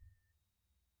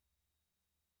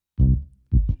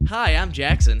Hi, I'm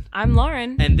Jackson. I'm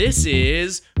Lauren. And this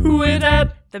is Who It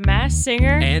At? The Masked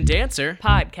Singer And Dancer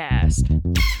Podcast.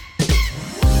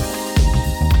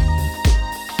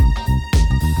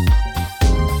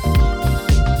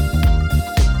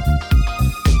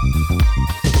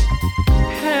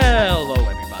 Hello,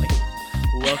 everybody.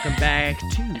 Welcome back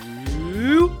to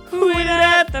Who It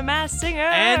At? The Masked Singer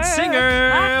And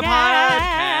Singer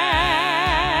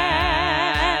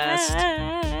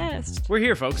Podcast. We're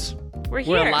here, folks. We're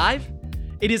here. We're alive.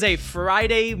 It is a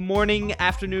Friday morning,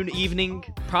 afternoon, evening,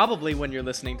 probably when you're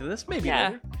listening to this, maybe Yeah.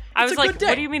 later. I It's was a like, good day.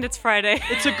 what do you mean it's Friday?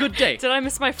 It's a good day. Did I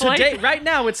miss my flight? Today, right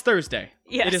now, it's Thursday.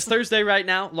 Yes. It is Thursday right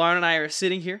now. Lauren and I are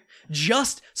sitting here,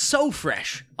 just so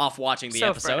fresh off watching the So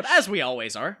episode, fresh. as we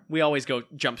always are. We always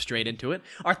jump straight into it.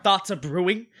 Our thoughts are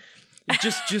brewing,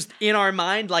 just in our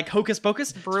mind, like Hocus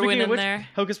Pocus. Brewing Speaking of in which, there.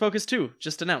 Hocus Pocus 2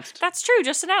 just announced. That's true,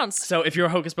 just announced. So if you're a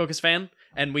Hocus Pocus fan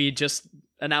and we just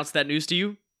announced that news to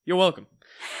you, you're welcome.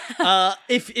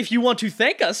 If you want to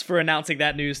thank us for announcing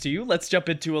that news to you, let's jump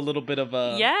into a little bit of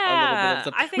Yeah,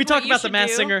 stuff. I think We what talked you about the should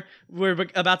Masked do- Singer. We're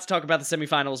about to talk about the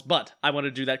semifinals, but I want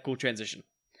to do that cool transition.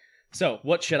 So,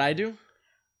 what should I do?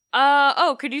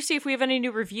 Could you see if we have any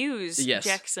new reviews, Yes,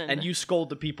 Jackson? and you scold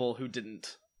the people who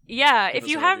didn't. Yeah, Give if us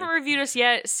you a haven't review. reviewed us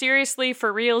yet, seriously,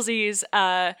 for realsies,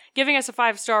 giving us a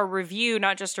 5-star review,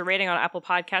 not just a rating on Apple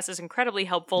Podcasts, is incredibly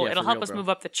helpful. Yeah, It'll for help real, us bro. move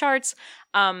up the charts.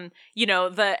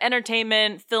 The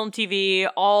entertainment, film, TV,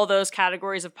 all those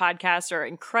categories of podcasts are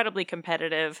incredibly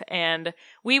competitive, and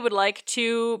we would like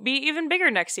to be even bigger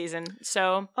next season.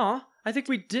 So, Aw, I think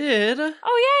we did.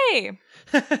 oh yay!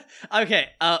 Okay,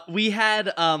 we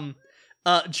had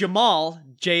Jamal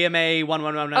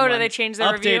JMA1111. Oh, did they change their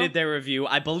updated review? their review,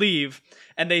 I believe,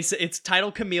 and they said it's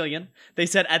titled Chameleon. They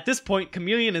said at this point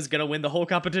Chameleon is gonna win the whole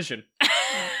competition.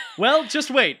 Well, just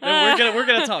wait. We're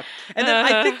gonna talk. And then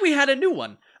I think we had a new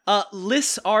one.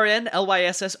 LyssRN,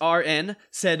 LYSSRN,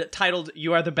 said titled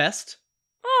You Are the Best.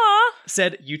 Aw.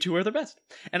 Said you two are the best.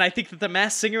 And I think that the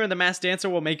Masked Singer and the Masked Dancer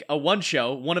will make a one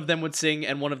show. One of them would sing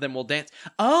and one of them will dance.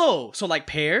 Oh, so like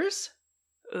pairs?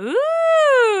 Ooh.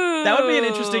 That would be an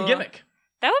interesting gimmick.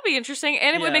 That would be interesting,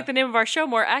 and it Yeah. would make the name of our show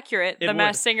more accurate. It The would.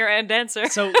 Masked Singer and Dancer.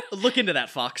 So look into that,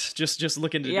 Fox. Just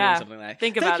look into Yeah, doing something like that.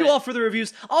 think Thank about you it. all for the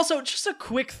reviews. Also, just a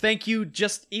quick thank you.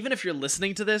 Just even if you're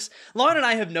listening to this, Lauren and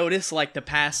I have noticed like the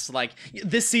past, like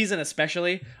this season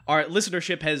especially, our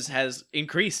listenership has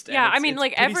increased. and Yeah, it's- I mean, it's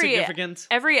like, pretty every- significant.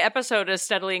 Every episode has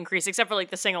steadily increased, except for like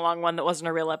the sing-along one that wasn't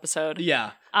a real episode.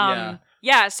 Yeah. Yeah.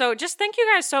 Yeah, so just thank you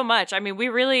guys so much. I mean, we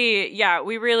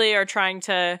really are trying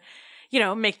to,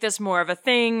 make this more of a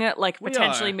thing, like We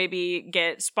potentially are. maybe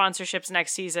get sponsorships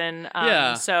next season.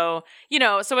 Yeah. So,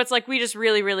 so it's like we just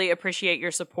really, really appreciate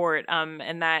your support.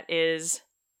 And that is,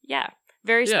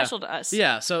 very Yeah. special to us.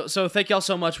 Yeah, so thank y'all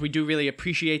so much. We do really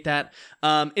appreciate that.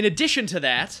 In addition to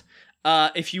that,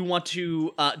 if you want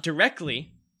to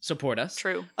directly support us,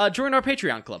 True. Join our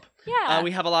Patreon club. Yeah. We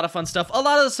have a lot of fun stuff. A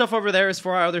lot of the stuff over there is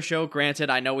for our other show.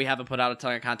 Granted, I know we haven't put out a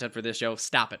ton of content for this show.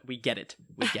 Stop it. We get it.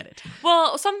 We get it.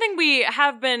 Well, something we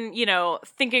have been,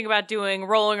 thinking about doing,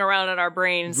 rolling around in our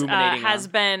brains, Ruminating has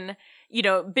on. been,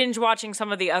 binge watching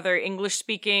some of the other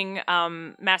English-speaking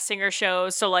Masked Singer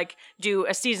shows. So, like, do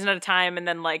a season at a time and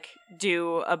then, like,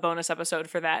 do a bonus episode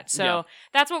for that. So Yeah.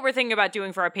 that's what we're thinking about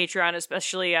doing for our Patreon,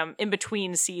 especially in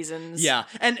between seasons. Yeah.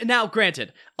 And now,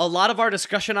 granted, a lot of our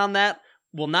discussion on that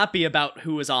will not be about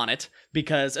who is on it,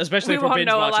 because especially We if we're won't binge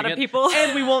know a watching lot of it, people.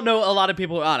 and we won't know a lot of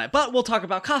people who are on it. But we'll talk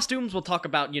about costumes. We'll talk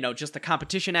about just the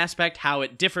competition aspect, how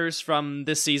it differs from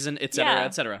this season, etc.,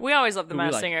 etc. We always love the Who we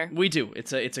Masked like. Singer. We do.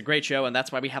 It's a great show, and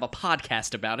that's why we have a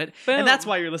podcast about it, Boom. and that's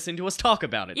why you're listening to us talk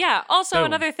about it. Yeah. Also, Boom.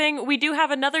 another thing, we do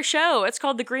have another show. It's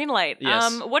called The Green Light.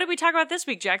 Yes. What did we talk about this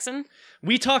week, Jackson?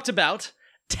 We talked about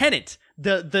Tenet,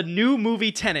 the new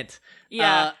movie Tenet.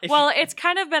 Yeah. If Well, it's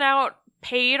kind of been out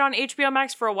paid on HBO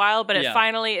Max for a while, but it Yeah.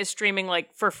 finally is streaming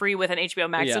like for free with an HBO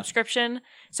Max Yeah. subscription.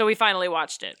 So we finally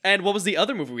watched it. And what was the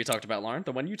other movie we talked about, Lauren?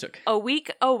 The one you took? A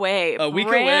Week Away. A Week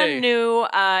Brand Away. new.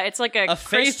 It's like a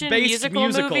Christian faith-based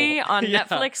musical movie on Yeah.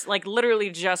 Netflix. Like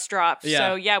literally just dropped. Yeah.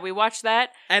 So yeah, we watched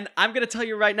that. And I'm gonna tell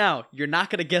you right now, you're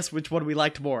not gonna guess which one we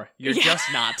liked more. You're Yeah.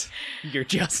 just not. You're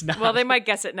just not. Well, they might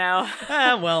guess it now.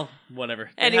 Well,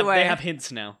 whatever. Anyway. they have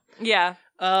hints now. Yeah.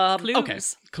 Okay.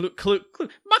 Clues. Clue.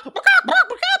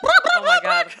 Oh my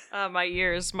god. My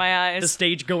ears, my The eyes.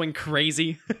 stage going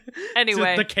crazy.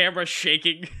 Anyway. the camera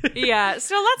shaking. Yeah.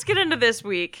 So let's get into this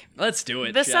week. Let's do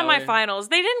it. The shall we? semifinals.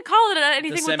 They didn't call it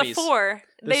anything with the semis. four.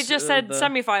 They s- just said the-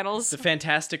 semifinals. The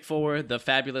Fantastic Four, the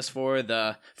Fabulous Four,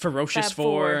 the Ferocious Fab Four.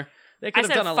 Four. They I could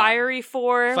have said done a lot. Fiery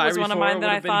Four was one of mine that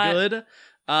I would've been thought. good.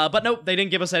 But nope, they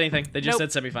didn't give us anything. They just Nope.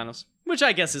 said semifinals, which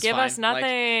I guess is Give fine. us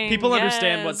nothing. People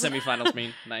understand what Yes. semifinals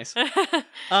mean. Nice.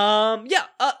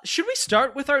 Should we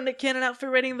start with our Nick Cannon outfit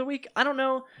rating of the week? I don't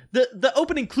know. The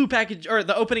opening clue package or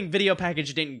the opening video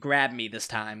package didn't grab me this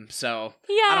time, so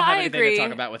Yeah, I don't have I anything agree. to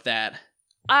talk about with that.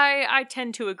 I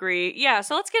tend to agree. Yeah,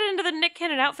 so let's get into the Nick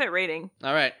Cannon outfit rating.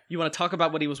 All right, you want to talk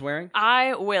about what he was wearing?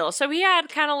 I will. So he had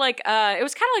kind of like it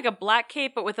was kind of like a black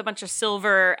cape, but with a bunch of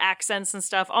silver accents and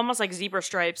stuff, almost like zebra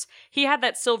stripes. He had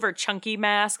that silver chunky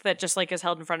mask that just like is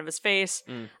held in front of his face.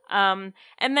 And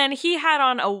then he had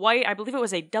on a white, I believe it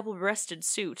was a double-breasted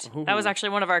suit. That was Ooh. actually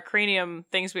one of our cranium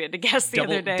things we had to guess the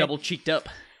other day. Double cheeked up.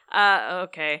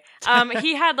 Okay.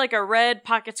 He had like a red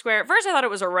pocket square. At first I thought it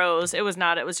was a rose. It was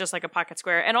not. It was just like a pocket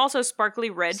square. And also sparkly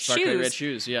red Sparkly shoes. red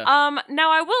shoes, yeah.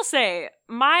 Now I will say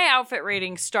my outfit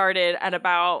rating started at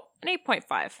about an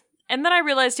 8.5. And then I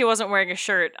realized he wasn't wearing a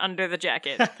shirt under the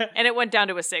jacket. And it went down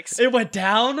to a 6. It went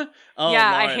down? Oh,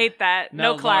 yeah, Lauren. I hate that. No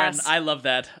Lauren, class. I love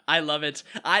that. I love it.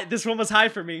 This one was high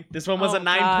for me. This one was Oh, a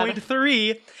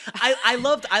 9.3.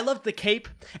 I loved the cape,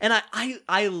 and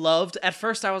I loved at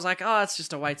first I was like, oh, it's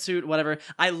just a white suit, whatever.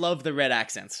 I love the red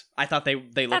accents. I thought they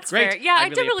looked That's great. fair. Yeah, I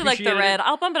did really like the appreciated red. it.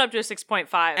 I'll bump it up to a 6.5.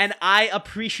 And I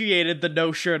appreciated the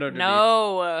no shirt underneath.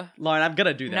 no. Lauren, I'm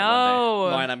gonna do that No. one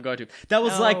day. Lauren, I'm going to. That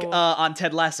was No. like on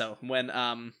Ted Lasso when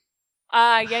Yeah.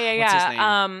 What's his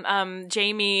name?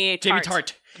 Jamie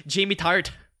Jamie Tart.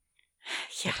 Tart.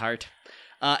 Yeah. Tart.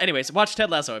 Anyways, watch Ted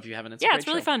Lasso if you haven't. It's a Yeah, great it's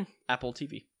really show. fun. Apple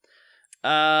TV.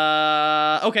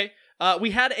 Okay.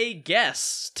 We had a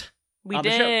guest. We on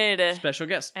the show. did. Special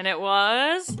guest. And it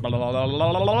was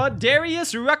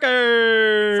Darius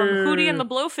Rucker. from Hootie and the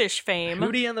Blowfish fame.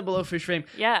 Hootie and the Blowfish fame.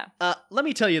 Yeah. Let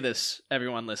me tell you this,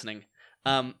 everyone listening.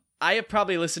 I have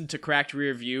probably listened to Cracked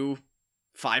Rear View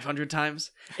 500 times.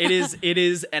 It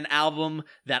is an album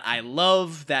that I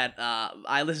love, that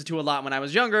I listened to a lot when I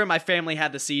was younger. My family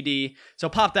had the CD, so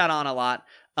pop that on a lot.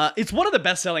 It's one of the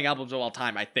best-selling albums of all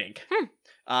time, I think.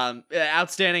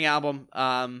 Outstanding album.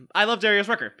 I love Darius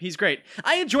Rucker. He's great.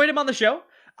 I enjoyed him on the show.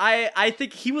 I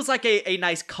think he was like a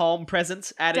nice calm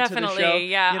presence added to the show. Definitely,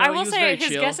 yeah. You know, I he will was say very his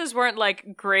chill. guesses weren't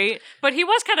like great, but he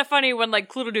was kind of funny when like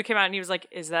Cluedo came out and he was like,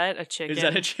 "Is that a chicken?" Is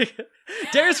that a chicken?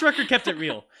 Darius Rucker kept it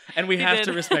real, and we He have did.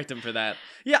 to respect him for that.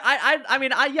 Yeah,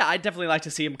 I definitely like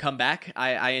to see him come back.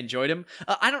 I enjoyed him.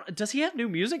 Does he have new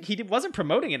music? He wasn't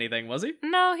promoting anything, was he?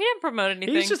 No, he didn't promote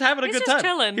anything. He's just having a He's good just time.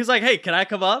 chilling. He's like, hey, can I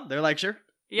come on? They're like, sure.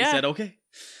 Yeah. He said, okay.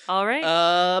 All right.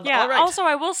 Yeah. All right. Also,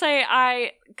 I will say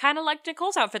I kind of liked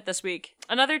Nicole's outfit this week.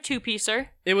 Another two-piecer.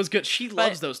 It was good. She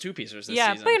loves those two-piecers this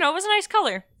Yeah, season. but you know, it was a nice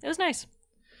color. It was nice.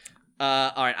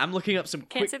 All right, I'm looking up some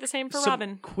Can't quick... say the same for some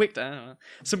Robin. Quick, I don't know,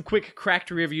 some quick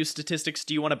Cracked review statistics.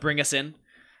 Do you want to bring us in with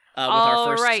our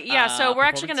first right. Yeah, so we're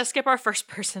actually going to performance? skip our first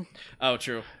person. Oh,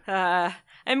 true.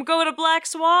 I'm going to Black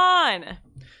Swan.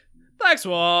 Black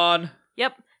Swan.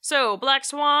 Yep. So Black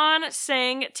Swan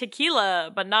sang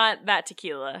Tequila, but not that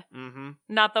tequila. Mm-hmm.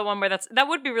 Not the one where that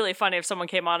would be really funny if someone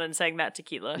came on and sang that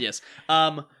tequila. Yes.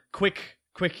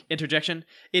 Quick interjection.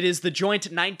 It is the joint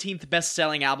 19th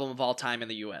best-selling album of all time in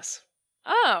the U.S.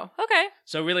 Oh, okay.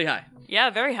 So really high.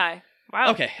 Yeah, very high. Wow.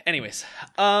 Okay. Anyways,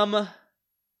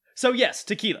 so yes,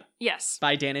 Tequila Yes.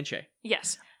 by Dan and Shay.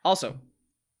 Yes. Also,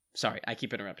 sorry, I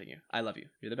keep interrupting you. I love you.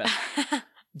 You're the best.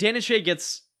 Dan and Shay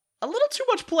gets a little too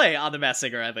much play on The Masked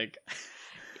Singer, I think.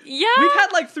 Yeah. We've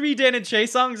had like 3 Dan and Shay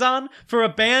songs on for a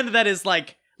band that is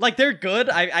like they're good.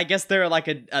 I guess they're like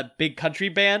a big country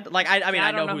band. Like I mean, I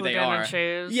know don't who they Dan are. and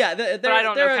Shay is. Yeah, they're, I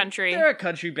don't know they're a- country. They're a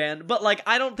country band, but like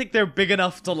I don't think they're big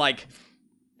enough to like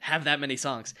have that many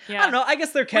songs. Yeah. I don't know. I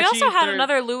guess they're catchy. We also had They're-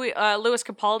 another Louis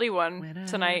Capaldi one When I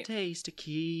tonight. taste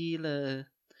tequila.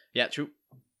 Yeah, true.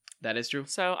 That is true.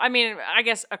 So, I mean, I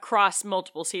guess across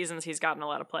multiple seasons, he's gotten a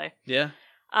lot of play. Yeah,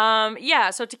 Yeah,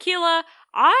 so Tequila,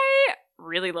 I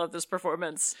really love this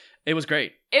performance. it was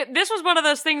great. This was one of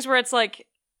those things where it's like,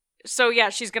 so yeah,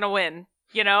 she's gonna win,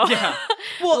 you know? Yeah.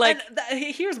 Well, Like-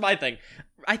 here's my thing.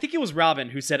 I think it was Robin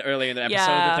who said earlier in the episode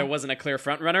Yeah. that there wasn't a clear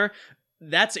front runner.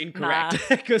 That's incorrect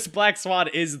because Black Swan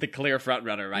is the clear front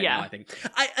runner right Yeah. now. I think.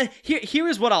 Here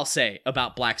is what I'll say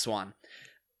about Black Swan,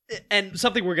 and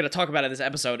something we're going to talk about in this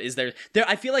episode is there.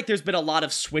 I feel like there's been a lot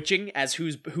of switching as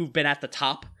who've been at the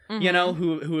top. Mm-hmm. You know,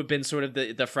 who have been sort of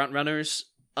the front runners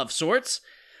of sorts.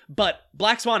 But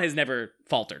Black Swan has never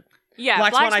faltered. Yeah,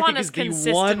 Black Swan, I Swan think, has is the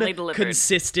consistently one delivered.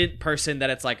 consistent person that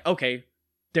it's like, okay,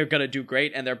 they're gonna do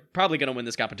great, and they're probably gonna win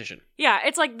this competition. Yeah,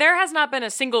 it's like there has not been a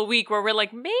single week where we're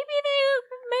like, maybe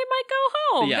they might might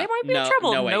go home. They might be in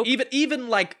trouble. No way. Nope. Even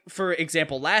like, for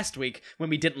example, last week when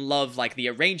we didn't love like the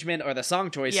arrangement or the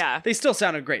song choice, they still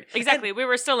sounded great. Exactly. And we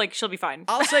were still like, she'll be fine.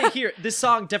 I'll say here, this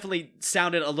song definitely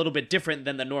sounded a little bit different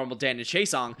than the normal Dan and Shay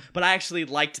song, but I actually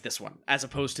liked this one as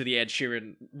opposed to the Ed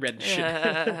Sheeran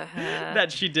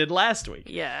that she did last week.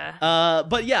 Yeah.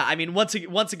 But yeah, I mean, once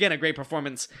again, a great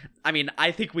performance. I mean,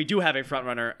 I think we do have a front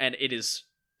runner, and it is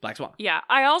Black Swan. Yeah,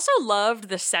 I also loved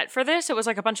the set for this. It was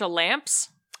like a bunch of lamps.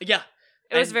 Yeah.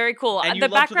 It was very cool. And you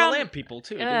loved the lamp people,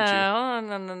 too, didn't you? Oh,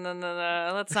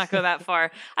 no. Let's not go that far.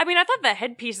 I mean, I thought the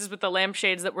headpieces with the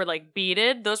lampshades that were, like,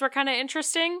 beaded, those were kind of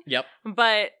interesting. Yep.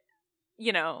 But,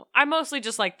 you know, I mostly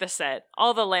just liked the set.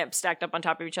 All the lamps stacked up on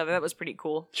top of each other. That was pretty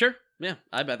cool. Sure. Yeah,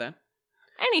 I bet that.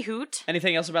 Any hoot.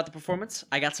 Anything else about the performance?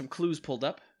 I got some clues pulled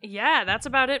up. Yeah, that's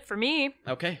about it for me.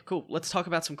 Okay, cool. Let's talk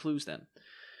about some clues then.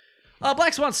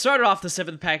 Black Swan started off the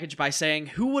 7th package by saying,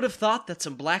 "Who would have thought that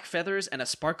some black feathers and a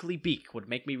sparkly beak would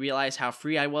make me realize how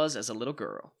free I was as a little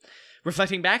girl?"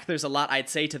 Reflecting back, there's a lot I'd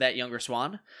say to that younger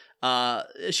Swan.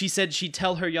 She said she'd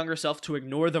tell her younger self to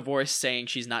ignore the voice saying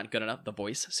she's not good enough. The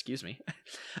voice, excuse me.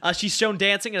 She's shown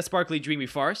dancing in a sparkly, dreamy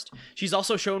forest. She's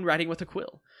also shown writing with a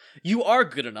quill. You are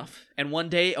good enough, and one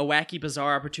day a wacky,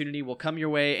 bizarre opportunity will come your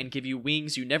way and give you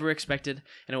wings you never expected,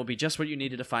 and it will be just what you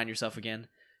needed to find yourself again.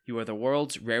 You are the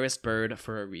world's rarest bird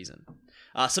for a reason.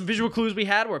 Some visual clues we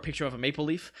had were a picture of a maple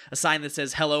leaf, a sign that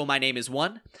says, "Hello, my name is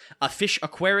One," a fish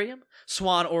aquarium,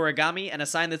 swan origami, and a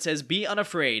sign that says, "Be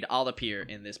unafraid," all appear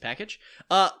in this package.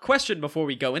 Question before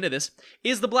we go into this,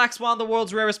 is the black swan the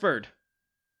world's rarest bird?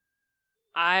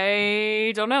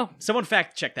 I don't know. Someone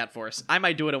fact check that for us. I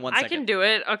might do it in 1 second. I can do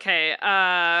it. Okay.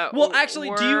 Well, actually,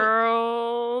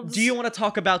 do you want to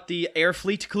talk about the air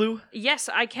fleet clue? Yes,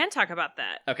 I can talk about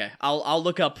that. Okay, I'll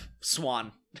look up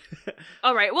swan.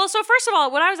 All right. Well, so first of all,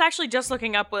 what I was actually just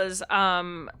looking up was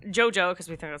JoJo, because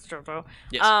we think that's JoJo.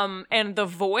 Yes. And The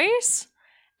Voice,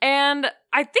 and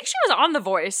I think she was on The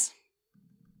Voice.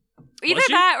 Either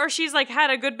that, or she's like had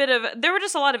a good bit of. There were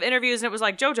just a lot of interviews, and it was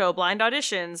like JoJo blind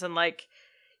auditions, and like,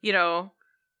 you know,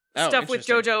 stuff with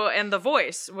JoJo and The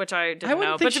Voice, which I didn't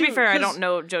know. But to be fair, I don't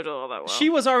know JoJo all that well. She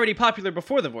was already popular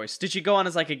before The Voice. Did she go on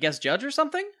as like a guest judge or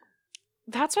something?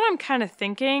 That's what I'm kind of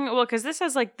thinking. Well, because this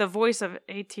has like the voice of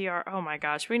ATR. Oh my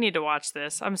gosh, we need to watch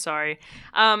this. I'm sorry.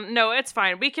 No, it's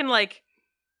fine. We can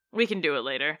do it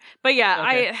later. But yeah,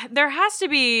 okay. There has to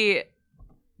be.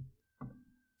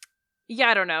 Yeah,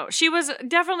 I don't know. She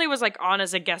definitely was like on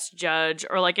as a guest judge,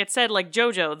 or like it said like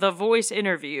JoJo, The Voice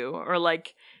interview, or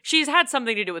like she's had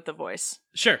something to do with The Voice.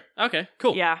 Sure. Okay,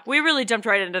 cool. Yeah, we really jumped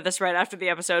right into this right after the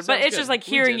episode, but it's just like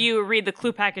hearing you read the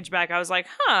clue package back, I was like,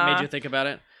 huh. Made you think about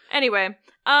it? Anyway,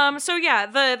 so yeah,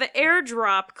 the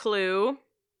airdrop clue,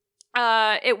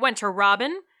 it went to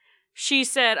Robin. She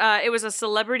said it was a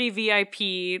celebrity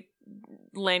VIP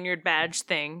lanyard badge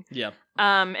thing. Yeah.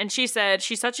 And she said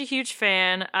she's such a huge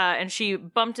fan, and she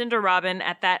bumped into Robin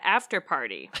at that after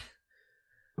party.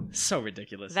 So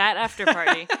ridiculous. That after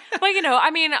party. But, you know,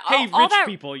 I mean, hey, all rich that,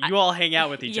 people, you all hang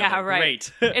out with each other. Yeah,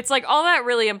 right. Great. It's like all that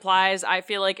really implies, I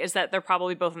feel like, is that they're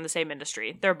probably both in the same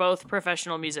industry. They're both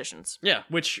professional musicians. Yeah,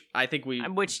 which I think we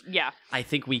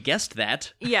guessed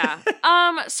that. Yeah.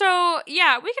 So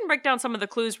yeah, we can break down some of the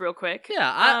clues real quick.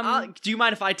 Yeah. Do you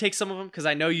mind if I take some of them? Because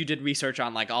I know you did research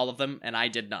on like all of them, and I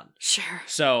did none. Sure.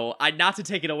 So not to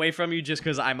take it away from you, just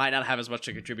because I might not have as much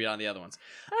to contribute on the other ones.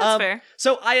 That's fair.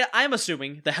 So I'm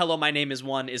assuming the "Hello, my name is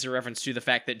One" is a reference to the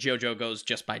fact that JoJo goes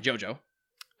just by JoJo.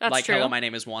 That's like, true. "Hello, my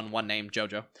name is one name,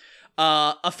 JoJo."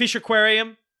 A fish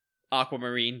aquarium,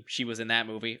 Aquamarine. She was in that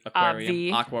movie.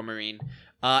 Aquarium, Aquamarine.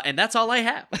 And that's all I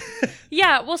have.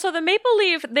 Yeah, well, so the Maple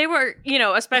Leaf, they were, you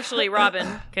know, especially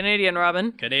Robin, Canadian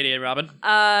Robin.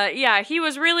 Yeah, he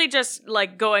was really just,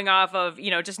 like, going off of, you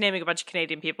know, just naming a bunch of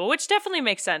Canadian people, which definitely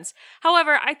makes sense.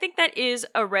 However, I think that is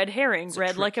a red herring,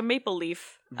 red like a maple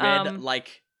leaf. Red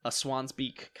like a swan's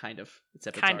beak, kind of.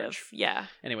 Except it's kind orange. of, yeah.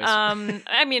 Anyways.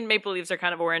 I mean, maple leaves are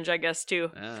kind of orange, I guess, too.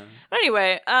 But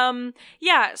anyway,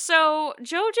 yeah, so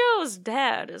JoJo's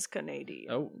dad is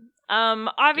Canadian. Oh.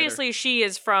 Obviously she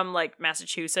is from, like,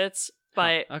 Massachusetts,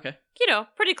 but, okay. You know,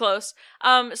 pretty close.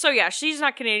 So yeah, she's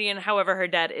not Canadian, however, her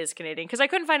dad is Canadian, because I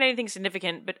couldn't find anything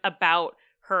significant about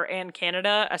her and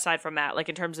Canada, aside from that, like,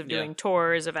 in terms of doing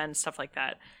tours, events, stuff like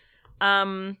that.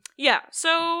 Yeah,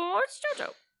 so it's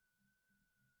JoJo.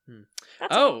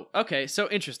 Okay, so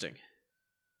interesting.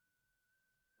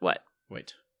 What?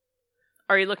 Wait.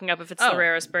 Are you looking up if it's the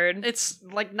rarest bird? It's,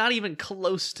 like, not even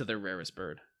close to the rarest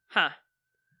bird. Huh.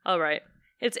 All right.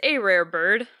 It's a rare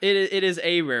bird. It is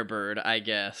a rare bird, I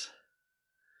guess.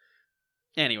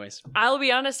 Anyways. I'll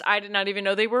be honest, I did not even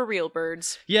know they were real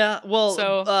birds. Yeah, well,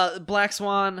 So- black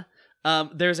swan,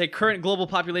 there's a current global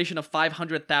population of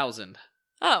 500,000.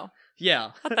 Oh,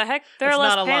 Yeah. what the heck? There are That's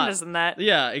less not a lot. pandas than that.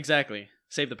 Yeah, exactly.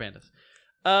 Save the pandas.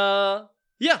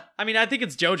 Yeah, I mean, I think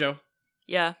it's JoJo.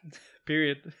 Yeah,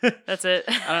 Period. that's it.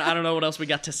 I don't know what else we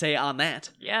got to say on that.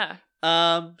 Yeah,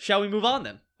 Shall we move on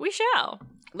then? we shall.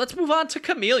 Let's move on to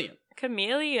Chameleon.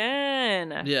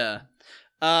 Chameleon. Yeah.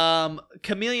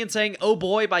 Chameleon saying "Oh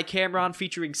Boy" by Cameron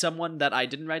featuring someone that I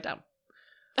didn't write down.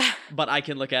 But I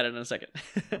can look at it in a second.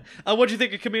 What do you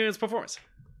think of Chameleon's performance?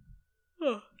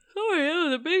 Oh, sorry, that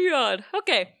was a big yawn.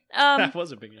 Okay. That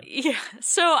was a big one. Yeah,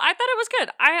 so I thought it was good.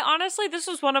 I honestly, this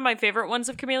was one of my favorite ones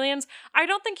of Chameleon's. I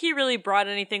don't think he really brought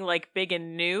anything like big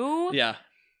and new, Yeah.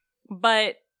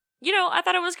 but you know, I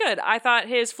thought it was good. I thought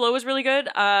his flow was really good.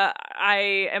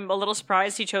 I am a little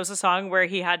surprised he chose a song where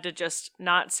he had to just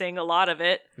not sing a lot of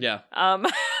it. Yeah. Um,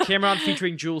 Cameron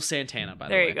featuring Jules Santana, by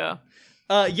the way. there you go.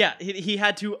 Yeah, he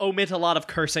had to omit a lot of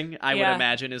cursing, I would Yeah.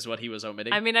 imagine, is what he was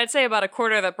omitting. I mean, I'd say about a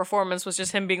quarter of that performance was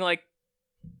just him being like,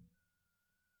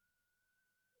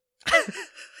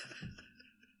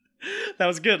 That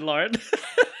was good, Lauren.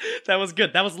 That was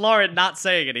good. That was Lauren not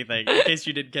saying anything, in case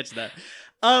you didn't catch that.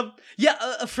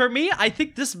 For me, I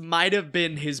think this might have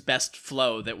been his best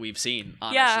flow that we've seen,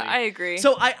 honestly. yeah, I agree.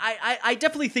 So I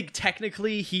definitely think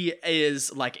technically he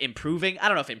is like improving. I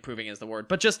don't know if improving is the word,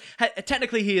 but just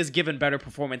technically he has given better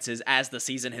performances as the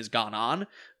season has gone on,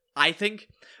 I think.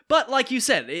 But like you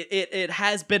said, it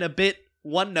has been a bit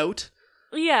one note.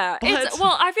 Yeah, But-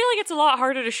 I feel like it's a lot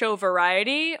harder to show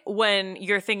variety when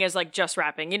your thing is like just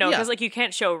rapping, you know, Yeah. because like you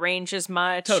can't show range as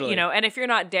much, Totally. you know, and if you're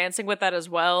not dancing with that as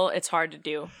well, it's hard to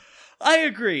do. I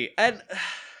agree. And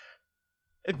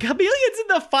Chameleon's in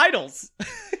the finals.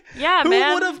 Yeah, Who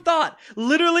man. would have thought?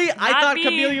 Literally, I Not thought me.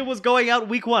 Chameleon was going out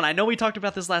week 1. I know we talked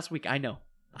about this last week. I know.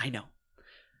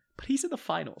 But he's in the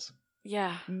finals.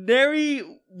 Yeah. Nary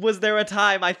was there a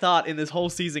time I thought in this whole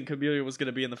season Chameleon was going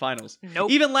to be in the finals. Nope.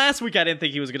 Even last week I didn't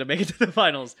think he was going to make it to the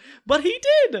finals. But he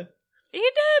did. He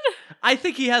did. I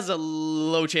think he has a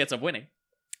low chance of winning.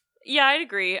 Yeah, I'd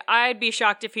agree. I'd be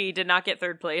shocked if he did not get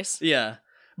third place. Yeah.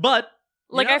 But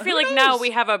Like, you know, I feel who like now knows?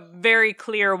 we have a very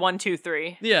clear 1, 2,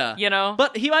 3. Yeah. You know?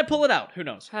 But he might pull it out. Who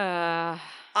knows? Uh,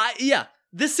 Yeah.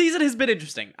 This season has been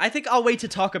interesting. I think I'll wait to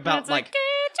talk about it's like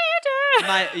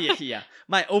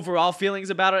my overall feelings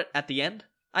about it at the end,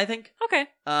 I think. Okay.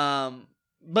 But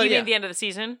you yeah. mean the end of the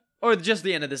season? Or just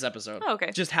the end of this episode. Oh,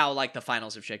 okay. Just how like the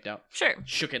finals have shaked out. Sure.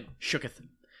 Shooketh.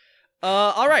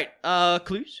 All right.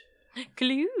 Clues.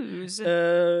 Clues.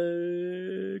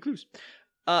 Clues.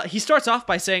 He starts off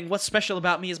by saying, "What's special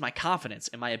about me is my confidence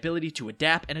and my ability to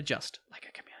adapt and adjust like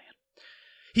a chameleon."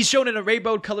 He's shown in a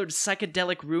rainbow-colored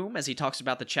psychedelic room as he talks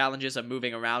about the challenges of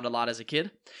moving around a lot as a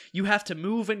kid. You have to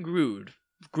move and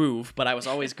groove, but I was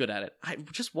always good at it.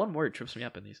 Just one word trips me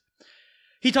up in these.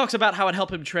 He talks about how it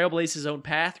helped him trailblaze his own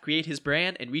path, create his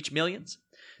brand, and reach millions.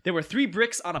 There were 3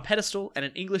 bricks on a pedestal and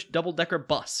an English double-decker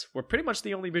bus were pretty much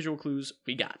the only visual clues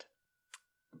we got.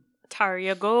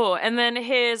 There go. And then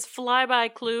his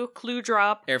flyby clue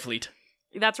drop. Airfleet.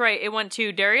 That's right. It went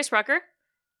to Darius Rucker.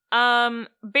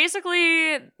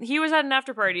 Basically, he was at an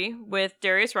after party with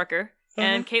Darius Rucker,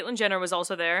 and Caitlyn Jenner was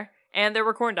also there, and there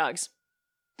were corn dogs.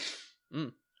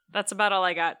 That's about all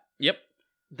I got. Yep.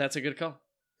 That's a good call.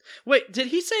 Wait, did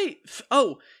he say...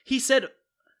 he said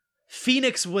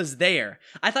Phoenix was there.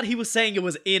 I thought he was saying it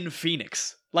was in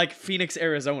Phoenix. Like Phoenix,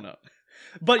 Arizona.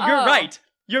 But you're Oh. right.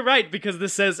 You're right, because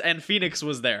this says, and Phoenix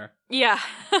was there. Yeah.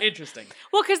 Interesting.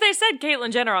 Well, because they said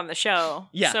Caitlyn Jenner on the show.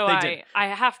 Yeah, so they did. I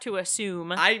have to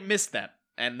assume. I missed that,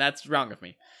 and that's wrong of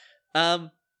me.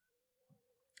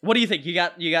 What do you think? You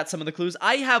got some of the clues?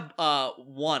 I have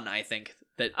one, I think,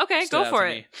 that Okay, stood go out for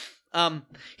to it. me.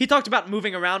 He talked about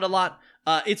moving around a lot.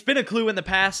 It's been a clue in the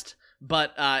past,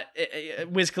 but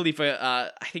Wiz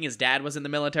Khalifa, I think his dad was in the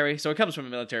military, so it comes from a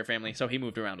military family, so he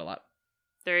moved around a lot.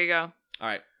 There you go. All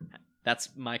right. That's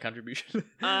my contribution.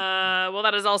 Well,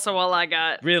 that is also all I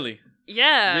got. Really?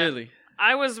 Yeah. Really?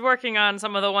 I was working on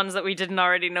some of the ones that we didn't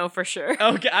already know for sure.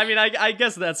 Okay, I mean, I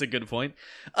guess that's a good point.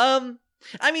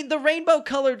 I mean, the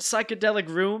rainbow-colored psychedelic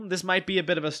room, this might be a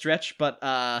bit of a stretch, but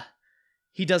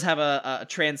he does have a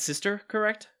trans sister,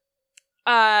 correct?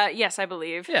 Yes, I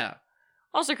believe. Yeah.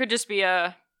 Also could just be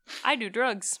I do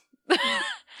drugs.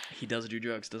 He does do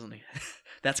drugs, doesn't he?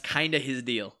 That's kind of his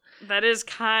deal. That is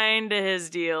kind of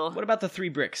his deal. What about the 3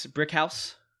 bricks? Brick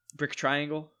house? Brick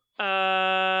triangle?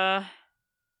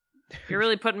 You're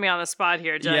really putting me on the spot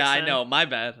here, Jackson. Yeah, I know. My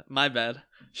bad.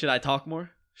 Should I talk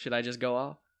more? Should I just go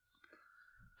off?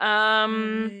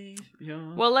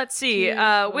 Well, let's see.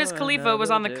 Wiz Khalifa was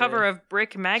on the cover of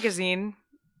Brick magazine.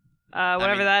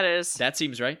 Whatever that is. That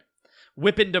seems right.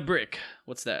 Whippin' the Brick.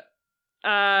 What's that?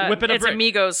 Whippin' a Brick. It's a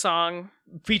Migos song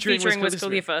Featuring Wiz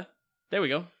Khalifa. There we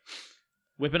go.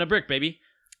 Whippin' a Brick, baby.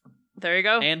 There you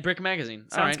go. And Brick magazine.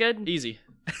 Sounds All right. good. Easy.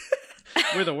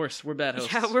 We're the worst. We're bad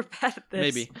hosts. Yeah, we're bad at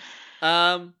this. Maybe.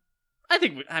 I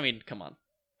mean, come on.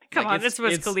 Come on, it's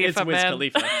Wiz Khalifa, It's Wiz man.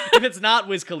 Khalifa. If it's not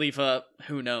Wiz Khalifa,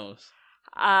 who knows?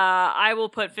 I will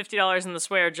put $50 in the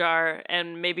swear jar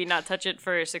and maybe not touch it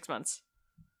for 6 months.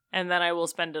 And then I will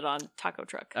spend it on Taco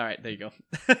Truck. All right, there you go.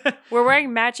 We're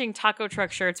wearing matching Taco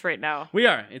Truck shirts right now. We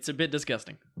are. It's a bit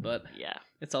disgusting, but Yeah.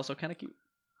 it's also kind of cute.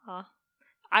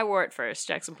 I wore it first.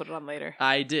 Jackson put it on later.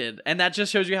 I did. And that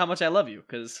just shows you how much I love you,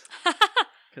 because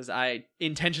I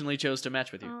intentionally chose to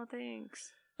match with you. Oh,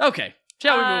 thanks. Okay.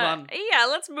 Shall we move on? Yeah,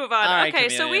 let's move on. All right, okay,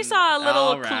 so we Chameleon. saw a little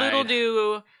All right.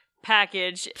 Cloodle-doo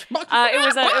package. It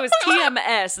was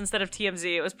TMS instead of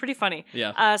TMZ. It was pretty funny.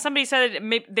 Yeah. Somebody said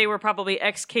they were probably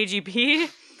ex-KGB.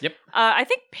 Yep. I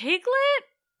think Piglet.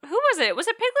 Who was it? Was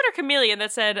it Piglet or Chameleon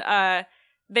that said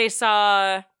they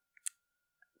saw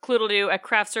Cloodle-doo at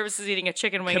craft services eating a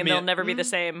chicken wing and they'll never be the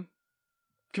same?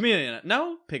 Chameleon.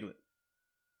 No? Piglet.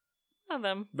 One of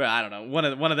them. But I don't know. One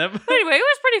of them. But anyway, it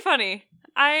was pretty funny.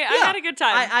 I had a good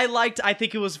time. I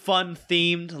think it was fun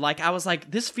themed. Like, I was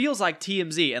like, this feels like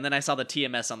TMZ. And then I saw the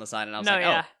TMS on the side and I was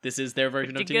oh, this is their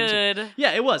version pretty of TMZ. Good.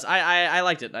 Yeah, it was. I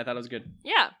liked it. I thought it was good.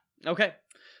 Yeah. Okay.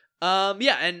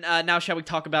 Yeah, and now shall we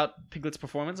talk about Piglet's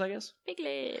performance, I guess?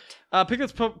 Piglet.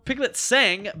 Piglet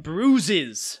sang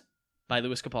Bruises by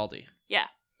Louis Capaldi. Yeah.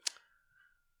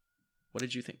 What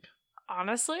did you think?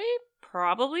 Honestly,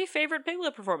 probably favorite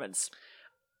Piglet performance.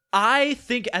 I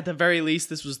think at the very least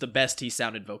this was the best he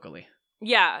sounded vocally.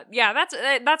 Yeah,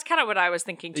 that's kind of what I was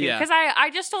thinking too. Yeah. Because I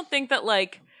just don't think that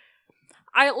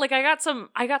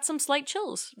I got some slight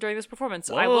chills during this performance.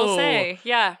 Whoa. I will say,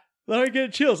 yeah. Let me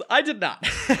get chills. I did not.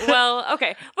 Well,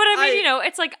 okay, but I mean,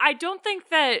 it's like I don't think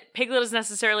that Piglet is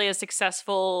necessarily as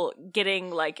successful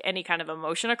getting like any kind of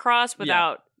emotion across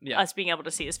without us being able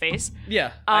to see his face.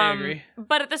 Yeah, I agree.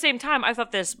 But at the same time, I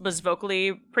thought this was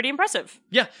vocally pretty impressive.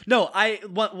 Yeah, no,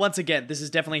 once again, this is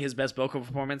definitely his best vocal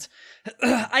performance.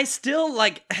 I still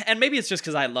like, and maybe it's just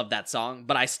because I love that song,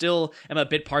 but I still am a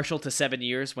bit partial to 7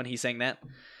 Years when he sang that.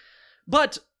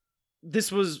 But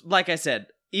this was, like I said,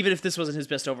 even if this wasn't his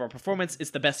best overall performance,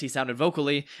 it's the best he sounded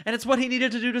vocally, and it's what he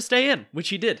needed to do to stay in, which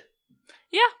he did.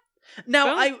 Yeah.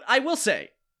 Now, I will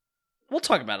say, we'll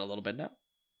talk about it a little bit now.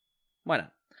 Why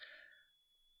not?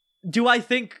 Do I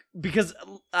think, because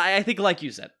I think like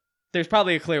you said, there's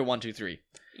probably a clear 1, 2, 3.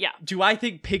 Yeah. Do I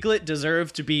think Piglet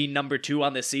deserved to be number 2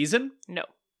 on this season? No.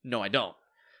 No, I don't.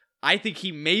 I think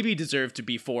he maybe deserved to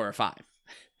be 4 or 5,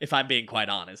 if I'm being quite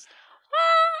honest.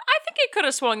 I think he could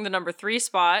have swung the number 3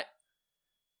 spot.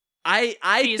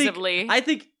 Feasibly. I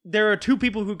think there are 2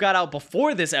 people who got out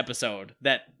before this episode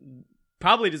that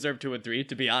probably deserve 2 and 3,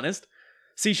 to be honest.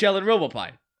 Seashell and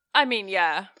Robopine. I mean,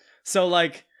 yeah. So,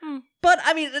 like, but,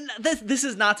 I mean, this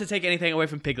is not to take anything away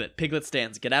from Piglet. Piglet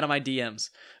stands. Get out of my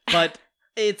DMs. But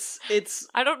it's...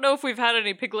 I don't know if we've had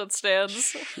any Piglet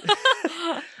stands.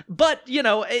 But,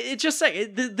 it's just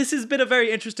saying, this has been a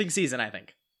very interesting season, I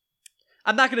think.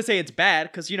 I'm not going to say it's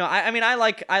bad, because, I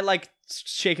like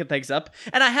shaking things up.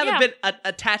 And I haven't been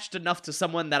attached enough to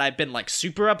someone that I've been, like,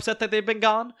 super upset that they've been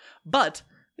gone. But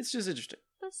it's just interesting.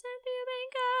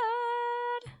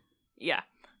 Yeah.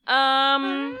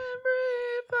 All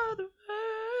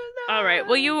right.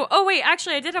 Well, oh wait,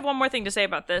 actually, I did have one more thing to say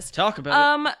about this. Talk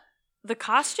about it. The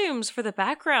costumes for the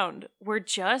background were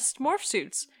just morph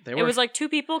suits. They were. It was like 2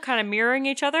 people kind of mirroring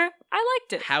each other. I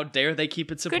liked it. How dare they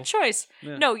keep it simple? Good choice.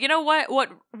 Yeah. No, you know what?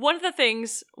 One of the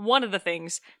things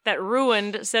that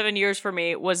ruined 7 Years for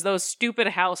me was those stupid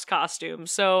house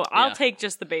costumes. So I'll take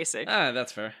just the basic.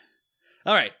 That's fair.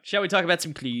 All right. Shall we talk about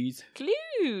some clues?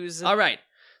 Clues. All right.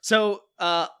 So,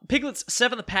 Piglet's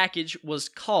 7th package was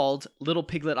called Little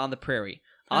Piglet on the Prairie.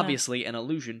 Obviously an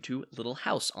allusion to Little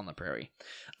House on the Prairie.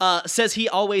 Says he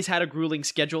always had a grueling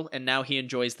schedule, and now he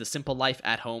enjoys the simple life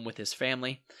at home with his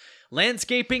family.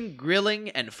 Landscaping,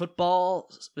 grilling, and football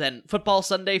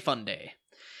Sunday fun day.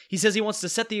 He says he wants to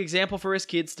set the example for his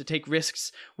kids to take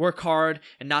risks, work hard,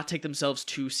 and not take themselves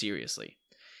too seriously.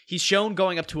 He's shown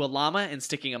going up to a llama and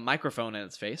sticking a microphone in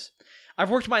its face. I've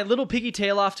worked my little piggy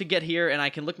tail off to get here, and I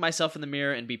can look myself in the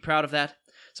mirror and be proud of that.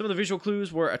 Some of the visual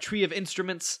clues were a tree of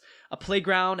instruments, a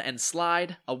playground and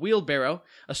slide, a wheelbarrow,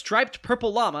 a striped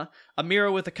purple llama, a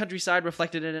mirror with the countryside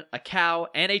reflected in it, a cow,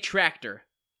 and a tractor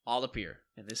all appear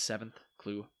in this 7th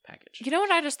clue package. You know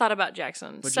what I just thought about,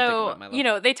 Jackson? What'd you think So, about, my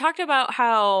love? they talked about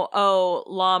how,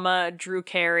 Llama, Drew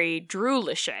Carey, Drew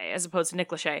Lachey, as opposed to Nick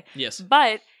Lachey. Yes.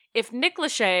 But if Nick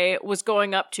Lachey was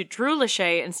going up to Drew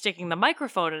Lachey and sticking the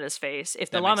microphone in his face, if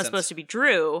the That makes llama's sense. supposed to be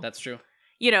Drew, That's true.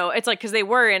 it's like, because they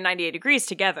were in 98 Degrees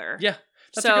together. Yeah,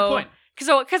 that's a good point.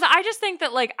 Because I just think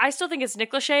that, like, I still think it's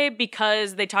Nick Lachey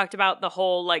because they talked about the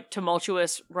whole, like,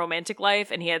 tumultuous romantic life,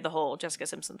 and he had the whole Jessica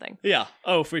Simpson thing. Yeah.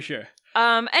 Oh, for sure.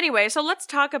 Anyway, so let's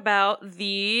talk about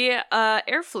the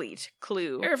Airfleet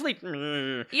clue.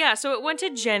 Airfleet. Yeah, so it went to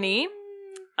Jenny.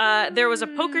 There was a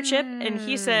poker chip, and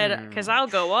he said, "'Cause I'll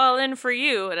go all in for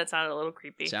you," and it sounded a little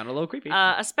creepy. Sounded a little creepy.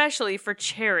 Especially for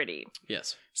charity.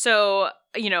 Yes. So,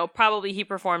 probably he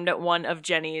performed at one of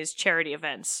Jenny's charity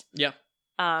events. Yeah.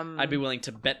 I'd be willing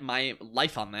to bet my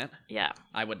life on that. Yeah.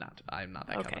 I would not. I'm not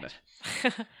that Okay.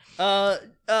 confident.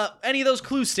 Any of those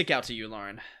clues stick out to you,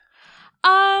 Lauren?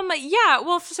 Yeah,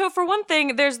 well, so for one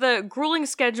thing, there's the grueling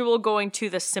schedule going to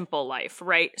the simple life,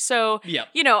 right? So, Yep.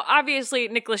 Obviously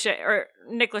Nick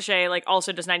Lachey, like,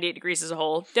 also does 98 Degrees as a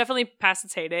whole. Definitely past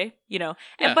its heyday, Yeah.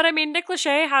 But, I mean, Nick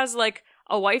Lachey has, like,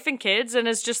 a wife and kids and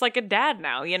is just, like, a dad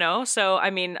now, So,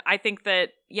 I mean, I think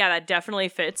that, that definitely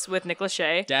fits with Nick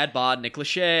Lachey. Dad bod, Nick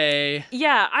Lachey.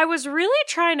 Yeah, I was really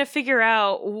trying to figure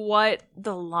out what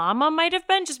the llama might have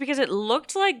been, just because it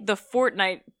looked like the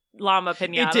Fortnite llama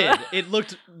pinata. It did. It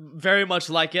looked very much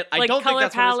like it. I Like, don't color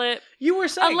think that's what palette. you were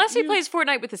saying. Unless he plays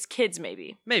Fortnite with his kids,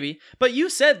 maybe. Maybe. But you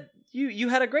said you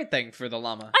had a great thing for the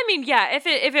llama. I mean, yeah, if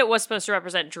it was supposed to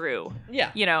represent Drew,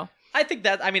 Yeah. I think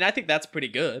that's pretty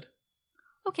good.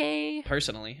 Okay.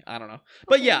 Personally, I don't know.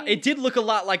 But yeah, Okay. it did look a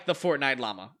lot like the Fortnite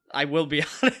llama. I will be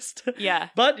honest. Yeah.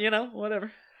 But,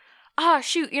 whatever.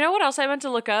 Shoot, you know what else I meant to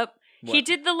look up? He What?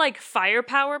 did the, like,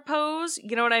 firepower pose,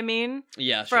 you know what I mean?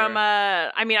 Yeah, From, sure.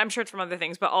 I'm sure it's from other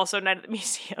things, but also Night at the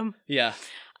Museum. Yeah.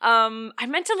 I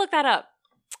meant to look that up.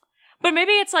 But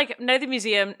maybe it's like Night at the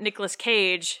Museum, Nicolas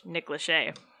Cage, Nick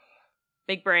Lachey.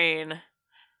 Big brain.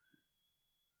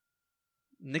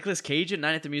 Nicolas Cage at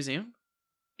Night at the Museum?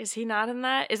 Is he not in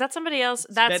that? Is that somebody else?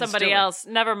 That's Ben somebody Stiller. else.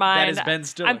 Never mind. That is Ben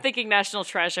Stiller. I'm thinking National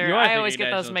Treasure. You are I always thinking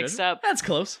get those National mixed Treasure. up. That's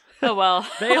close. Oh well.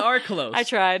 They are close. I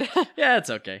tried. Yeah, it's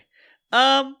okay.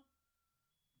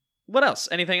 What else?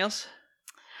 Anything else?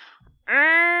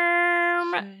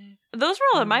 Those were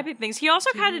all of my big things. He also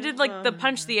kind of did like the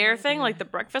punch the air thing, like the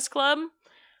Breakfast Club.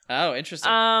 Oh, interesting.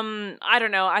 I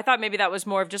don't know. I thought maybe that was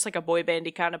more of just like a boy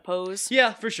bandy kind of pose.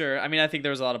 Yeah, for sure. I mean, I think there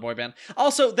was a lot of boy band.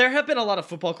 Also, there have been a lot of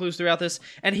football clues throughout this,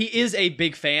 and he is a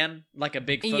big fan, like a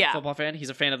big football fan. He's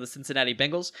a fan of the Cincinnati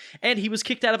Bengals, and he was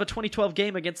kicked out of a 2012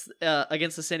 game against the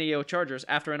San Diego Chargers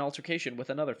after an altercation with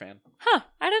another fan. Huh.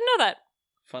 I didn't know that.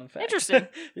 Fun fact. Interesting.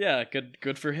 Yeah,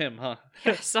 good for him, huh?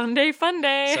 Sunday fun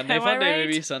day. Sunday Am fun I day, right?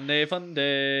 baby. Sunday fun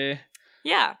day.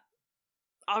 Yeah.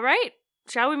 All right.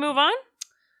 Shall we move on?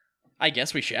 I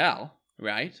guess we shall,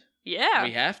 right? Yeah.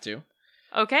 We have to.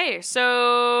 Okay,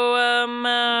 so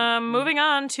moving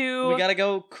on to We gotta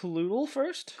go Cloodle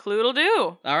first?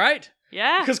 Cloodle-Doo. All right.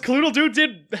 Yeah. Because Cloodle-Doo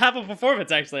did have a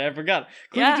performance, actually. I forgot.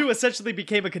 Yeah. Cloodle-Doo essentially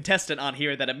became a contestant on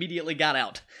here that immediately got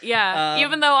out. Yeah.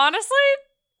 Even though, honestly,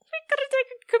 we could have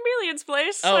taken Chameleon's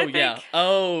place, I think. Yeah.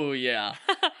 Oh, yeah.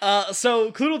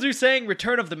 So Cloodle-Doo sang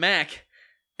Return of the Mac,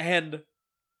 and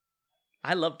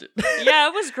I loved it. Yeah,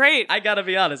 it was great. I gotta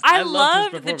be honest. I loved his loved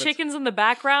the performance. chickens in the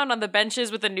background on the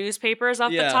benches with the newspapers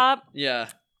off Yeah. the top. Yeah.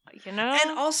 You know?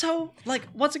 And also, like,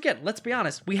 once again, let's be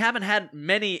honest, we haven't had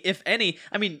many, if any,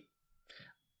 I mean,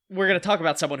 we're going to talk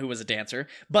about someone who was a dancer,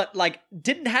 but, like,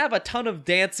 didn't have a ton of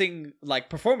dancing, like,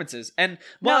 performances. And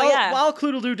while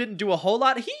Cloodle-Doo didn't do a whole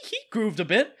lot, he grooved a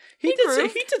bit. He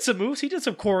did some moves. He did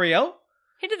some choreo.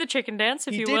 He did the chicken dance,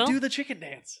 if you will. He did do the chicken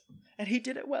dance. And he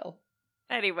did it well.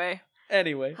 Anyway.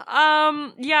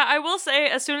 Yeah, I will say,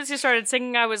 as soon as he started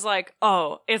singing, I was like,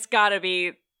 oh, it's gotta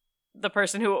be the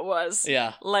person who it was.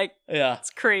 Yeah. Like, Yeah. it's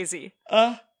crazy.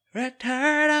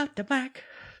 Return of the Mac.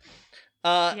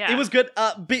 Yeah. It was good.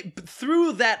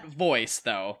 Through that voice,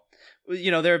 though,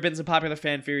 there have been some popular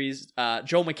fan theories.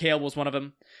 Joel McHale was one of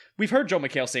them. We've heard Joel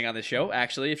McHale sing on this show,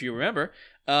 actually, if you remember.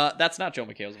 That's not Joel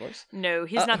McHale's voice. No,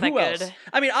 he's not that who good. Else?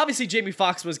 I mean, obviously Jamie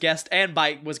Foxx was guest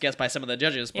by some of the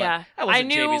judges, but yeah, that wasn't I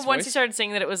knew Jamie's once voice. he started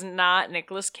singing that it was not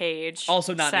Nicolas Cage.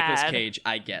 Also not Sad. Nicolas Cage,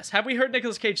 I guess. Have we heard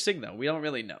Nicolas Cage sing, though? We don't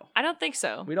really know. I don't think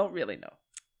so. We don't really know.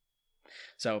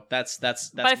 So that's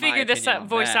But I figured this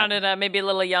voice that. sounded maybe a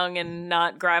little young and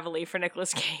not gravelly for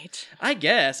Nicolas Cage. I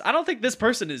guess. I don't think this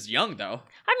person is young, though.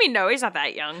 I mean, no, he's not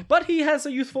that young. But he has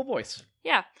a youthful voice.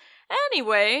 Yeah.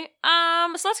 Anyway, so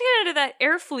let's get into that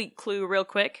Airfleet clue real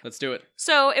quick. Let's do it.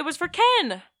 So it was for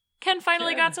Ken. Ken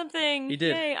finally Ken. got something. He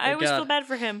did. Yay. I Thank always God. feel bad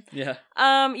for him. Yeah.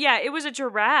 Yeah, it was a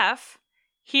giraffe.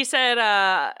 He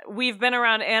said, we've been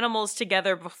around animals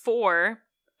together before,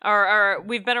 or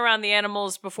we've been around the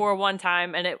animals before one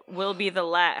time, and it will be the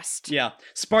last. Yeah. Very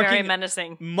Sparking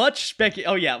menacing. much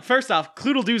Oh yeah, first off,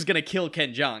 Kloodledoo's gonna kill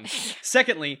Ken Jeong.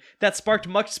 Secondly, that sparked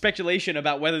much speculation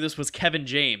about whether this was Kevin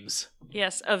James.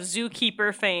 Yes, of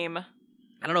zookeeper fame.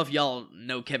 I don't know if y'all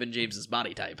know Kevin James's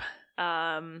body type.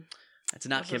 It's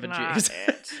not This Kevin is not James.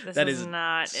 it. This That is is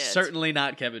not it. certainly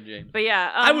not Kevin James. But yeah,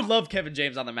 I would love Kevin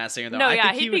James on The Masked Singer, though. No, I yeah,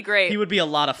 think he'd he be would, great. He would be a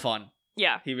lot of fun.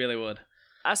 Yeah. He really would.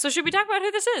 So should we talk about who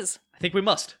this is? I think we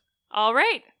must. All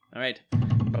right. All right.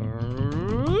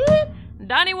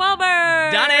 Donnie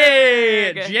Wahlberg.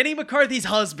 Donnie! Jenny McCarthy's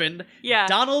husband, Yeah.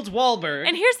 Donald Wahlberg.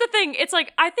 And here's the thing, it's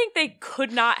like, I think they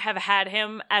could not have had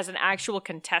him as an actual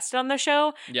contestant on the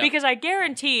show, Yeah. because I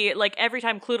guarantee, like, every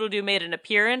time Kloodledoo made an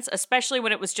appearance, especially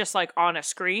when it was just, like, on a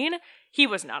screen, he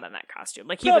was not in that costume.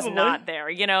 Like, he was Probably. not there,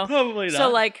 you know? Probably not. So,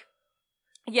 like,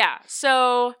 yeah,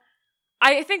 so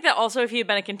I think that also if he had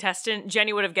been a contestant,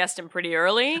 Jenny would have guessed him pretty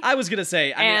early, I was going to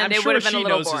say, And I'm it sure would have been a she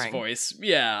little knows his boring. voice.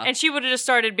 Yeah. and she would have just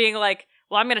started being like,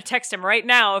 well, I'm going to text him right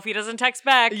now if he doesn't text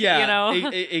back, Yeah, you know?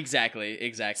 exactly,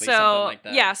 something So, like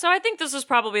that. yeah, so I think this was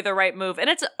probably the right move. And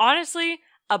it's honestly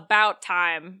about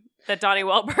time that Donnie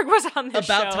Wahlberg was on this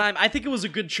show. About time. I think it was a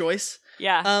good choice.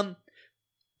 Yeah.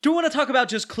 Do you want to talk about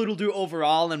just Kloodledoo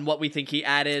overall and what we think he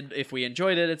added, if we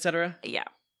enjoyed it, etc.? Yeah.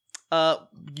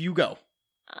 You go.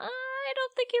 I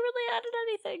don't think he really added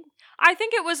anything. I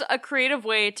think it was a creative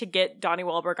way to get Donnie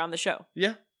Wahlberg on the show.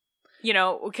 Yeah. You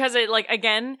know, because it, like,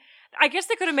 again, I guess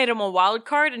they could have made him a wild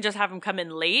card and just have him come in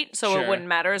late, so Sure. it wouldn't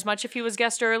matter as much if he was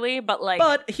guest early, but, like...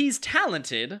 But he's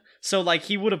talented, so, like,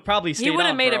 he would have probably stayed he would on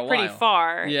have made for it a pretty while.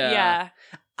 far. Yeah.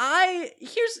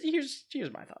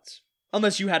 Here's my thoughts.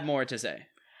 Unless you had more to say.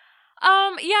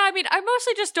 Yeah, I mean, I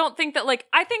mostly just don't think that, like,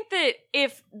 I think that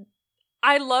if...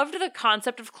 I loved the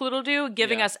concept of Kloodledoo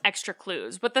giving Yeah. us extra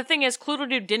clues, but the thing is,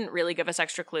 Kloodledoo didn't really give us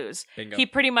extra clues. Bingo. He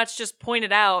pretty much just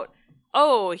pointed out,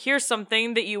 oh, here's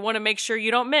something that you want to make sure you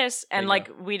don't miss, and, Bingo. like,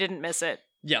 we didn't miss it,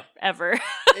 Yeah, ever.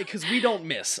 because we don't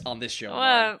miss on this show.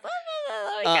 Well,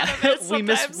 we kinda miss we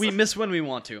miss sometimes. when we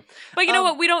want to. But you know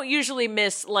what? We don't usually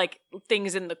miss, like,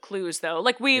 things in the clues, though.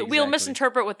 Like, we'll Exactly.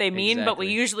 misinterpret what they mean, but we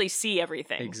Exactly. usually see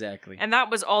everything. Exactly. And that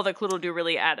was all that Kloodledoo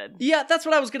really added. Yeah, that's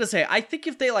what I was gonna say. I think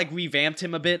if they, like, revamped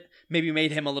him a bit, maybe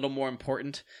made him a little more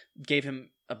important, gave him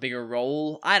a bigger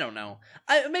role, I don't know.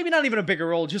 Maybe not even a bigger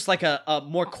role, just like a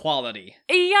more quality.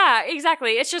 Yeah,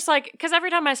 exactly. It's just like, because every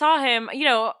time I saw him, you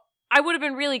know, I would have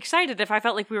been really excited if I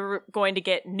felt like we were going to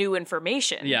get new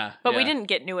information. Yeah, But we yeah. didn't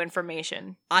get new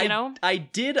information, I you know? I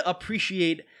did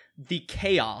appreciate the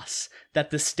chaos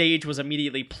that the stage was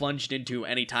immediately plunged into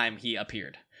anytime he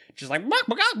appeared. Just like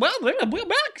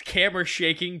camera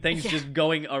shaking, things just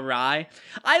going awry.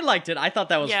 I liked it. I thought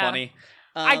that was Yeah. funny.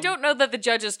 I don't know that the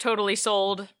judges totally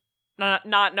sold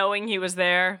not knowing he was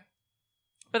there,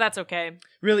 but that's okay.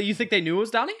 Really, you think they knew it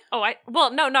was Donnie? Oh,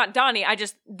 well, no, not Donnie.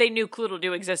 They knew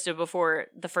Kloodledoo existed before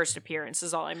the first appearance,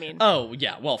 is all I mean. Oh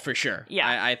yeah, well for sure.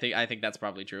 Yeah. I think that's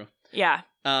probably true. Yeah.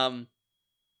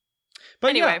 But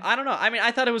Anyway. yeah, I don't know. I mean,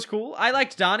 I thought it was cool. I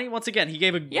liked Donnie. Once again, he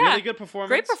gave a Yeah. really good performance.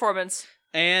 Great performance.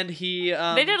 And he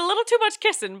They did a little too much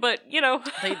kissing, but, you know.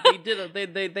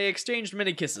 they exchanged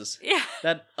many kisses. Yeah.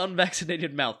 That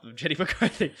unvaccinated mouth of Jenny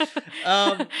McCarthy.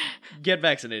 Get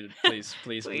vaccinated, please.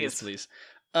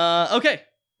 Okay.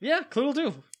 Yeah,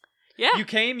 Kloodledoo. Yeah. You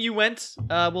came, you went.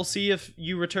 We'll see if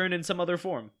you return in some other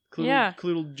form. Yeah.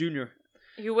 Kloodle Jr.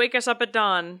 You wake us up at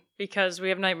dawn because we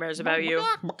have nightmares about you.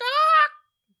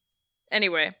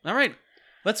 Anyway, All right.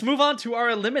 Let's move on to our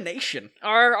elimination.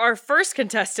 our first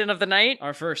contestant of the night,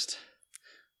 Our first.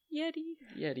 Yeti.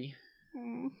 Yeti.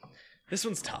 This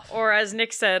one's tough. Or as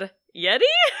Nick said, Yeti?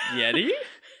 Yeti?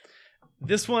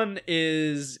 This one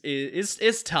is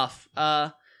tough.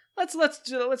 Let's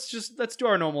do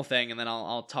our normal thing, and then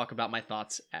I'll talk about my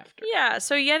thoughts after. Yeah,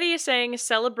 so Yeti is saying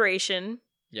celebration.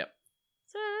 Yep.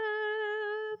 Celebration.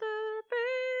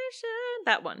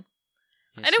 That one.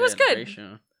 And it was good.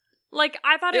 Celebration. Like,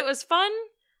 I thought It- it was fun,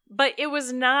 but it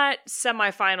was not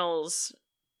semifinals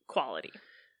quality.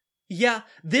 Yeah,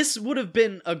 this would have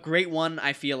been a great one,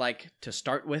 I feel like, to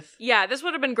start with. Yeah, this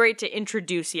would have been great to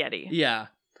introduce Yeti. Yeah.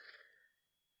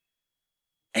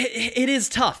 It is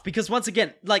tough because once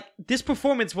again, like, this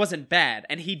performance wasn't bad,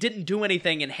 and he didn't do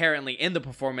anything inherently in the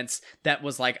performance that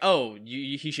was like, oh,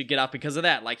 he should get off because of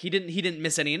that. Like, he didn't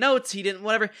miss any notes, he didn't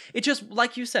whatever. It just,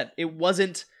 like you said, it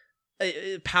wasn't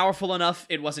powerful enough.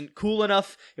 It wasn't cool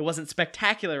enough. It wasn't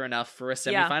spectacular enough for a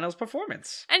semifinals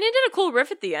performance. And he did a cool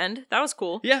riff at the end. That was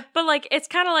cool. Yeah. But, like, it's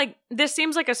kind of like, this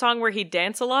seems like a song where he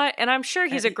dance a lot, and I'm sure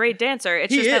he's a great dancer.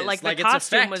 It's just that, like, the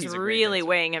costume was really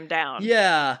weighing him down.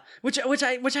 Yeah. Which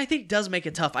I think does make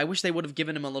it tough. I wish they would have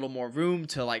given him a little more room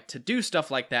to do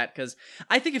stuff like that, because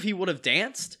I think if he would have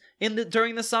danced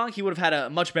during the song, he would have had a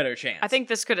much better chance. I think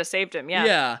this could have saved him, yeah.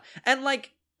 Yeah. And,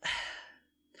 like,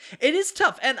 it is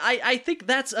tough. And I think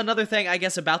that's another thing, I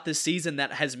guess, about this season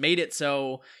that has made it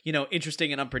so,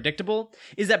 interesting and unpredictable,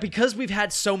 is that because we've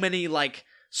had so many, like,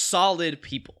 solid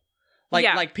people.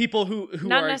 Like people who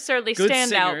not are necessarily good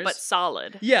stand out, singers. but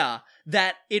solid. Yeah.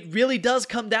 That it really does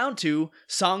come down to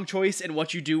song choice and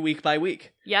what you do week by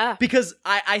week. Yeah. Because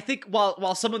I think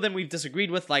while some of them we've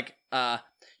disagreed with, like,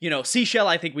 Seashell,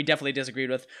 I think we definitely disagreed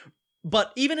with.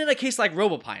 But even in a case like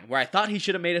Robopine, where I thought he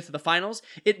should have made it to the finals,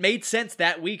 it made sense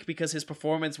that week because his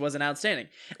performance wasn't outstanding.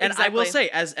 And exactly. I will say,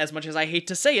 as much as I hate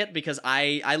to say it, because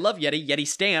I love Yeti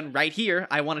Stan right here,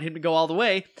 I wanted him to go all the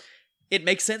way, it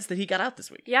makes sense that he got out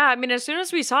this week. Yeah, I mean, as soon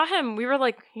as we saw him, we were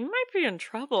like, he might be in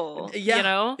trouble,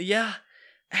 Yeah.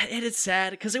 And it's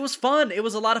sad, because it was fun. It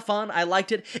was a lot of fun. I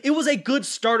liked it. It was a good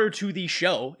starter to the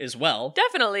show as well.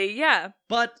 Definitely, yeah.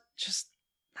 But just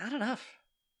not enough.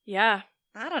 Yeah.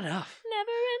 Not enough.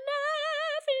 Never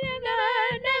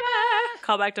enough, never.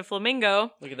 Call back to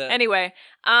Flamingo. Look at that. Anyway,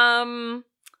 Rip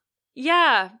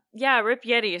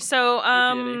Yeti. So,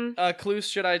 clues.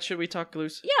 Should we talk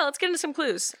clues? Yeah, let's get into some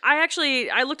clues.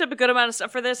 I looked up a good amount of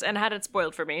stuff for this and had it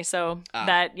spoiled for me, so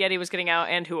that Yeti was getting out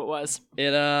and who it was.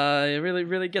 It really,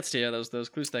 really gets to you, those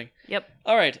clues thing. Yep.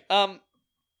 All right.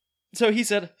 So he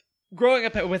said, growing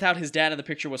up without his dad in the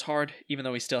picture was hard, even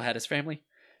though he still had his family.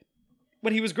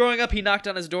 When he was growing up, he knocked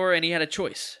on his door and he had a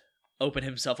choice. Open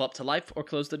himself up to life or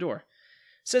close the door.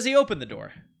 Says he opened the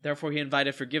door. Therefore, he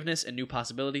invited forgiveness and new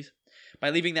possibilities.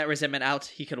 By leaving that resentment out,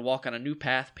 he could walk on a new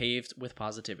path paved with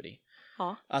positivity.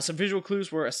 Some visual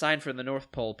clues were a sign from the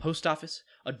North Pole post office,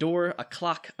 a door, a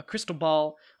clock, a crystal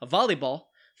ball, a volleyball,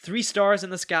 3 stars in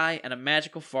the sky, and a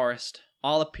magical forest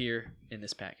all appear in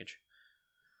this package.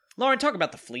 Lauren, talk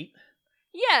about the fleet.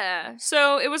 Yeah,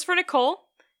 so it was for Nicole.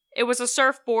 It was a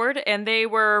surfboard, and they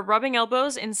were rubbing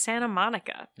elbows in Santa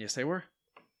Monica. Yes, they were.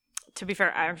 To be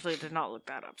fair, I actually did not look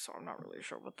that up, so I'm not really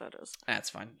sure what that is. That's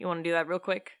fine. You want to do that real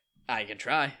quick? I can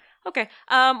try. Okay.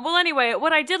 Well, anyway,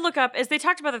 what I did look up is they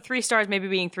talked about the 3 stars maybe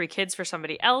being 3 kids for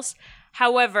somebody else.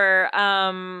 However,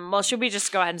 should we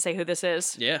just go ahead and say who this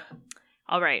is? Yeah.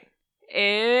 All right.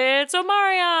 It's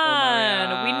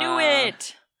Omarion. We knew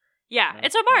it. Yeah,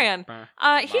 it's Omarion.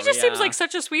 He just seems like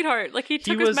such a sweetheart. Like, he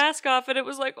took his mask off, and it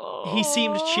was like, oh. He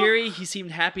seemed cheery. He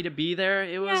seemed happy to be there.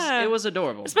 It was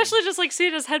adorable. Especially just, like,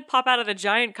 seeing his head pop out of the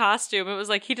giant costume. It was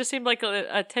like, he just seemed like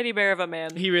a teddy bear of a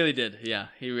man. He really did. Yeah,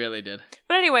 he really did.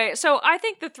 But anyway, so I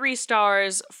think the 3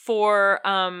 stars for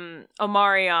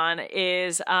Omarion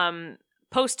is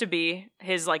supposed to be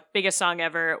his, like, biggest song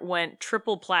ever, went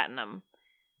triple platinum.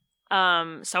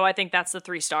 So I think that's the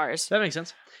 3 stars. That makes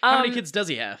sense. How many kids does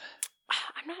he have?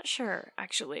 I'm not sure,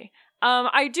 actually.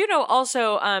 I do know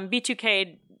also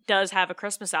B2K does have a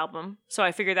Christmas album, so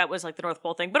I figured that was like the North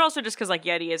Pole thing, but also just because like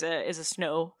Yeti is a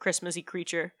snow Christmassy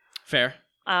creature. Fair.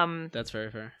 That's very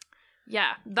fair.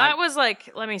 Yeah, that was like,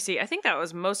 let me see. I think that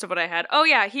was most of what I had. Oh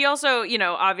yeah, he also,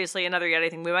 obviously another Yeti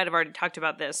thing. We might have already talked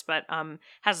about this, but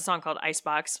has a song called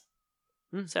Icebox.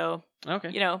 So, okay.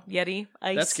 Yeti,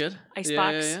 ice. That's good.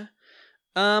 Icebox.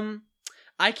 Yeah.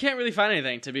 I can't really find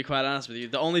anything, to be quite honest with you.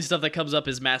 The only stuff that comes up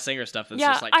is Masked Singer stuff. That's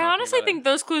just like I honestly think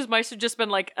those clues might have just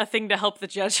been like a thing to help the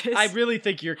judges. I really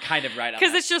think you're kind of right on that.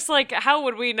 Because it's just like, how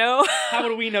would we know? How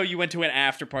would we know you went to an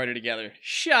after party together?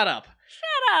 Shut up.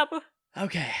 Shut up.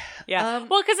 Okay. Yeah.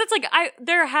 Well, because it's like,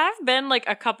 there have been like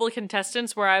a couple of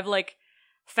contestants where I've like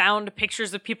found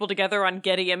pictures of people together on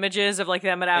Getty Images of like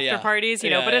them at after parties,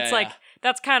 but it's like,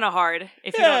 that's kind of hard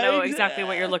if you don't know exactly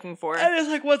what you're looking for. And it's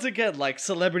like, once again, like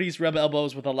celebrities rub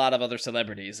elbows with a lot of other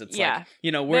celebrities. It's like,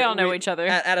 they all know each other.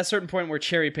 At a certain point, we're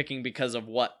cherry picking because of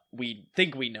what we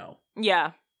think we know.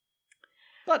 Yeah.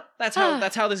 But that's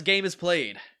how this game is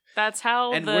played. That's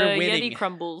how and the we're winning. Yeti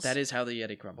crumbles. That is how the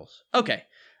Yeti crumbles. Okay.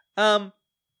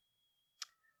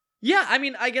 Yeah, I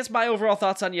mean, I guess my overall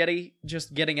thoughts on Yeti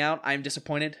just getting out, I'm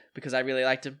disappointed because I really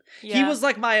liked him. Yeah. He was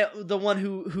like the one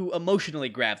who emotionally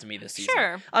grabbed me this season.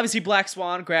 Sure. Obviously, Black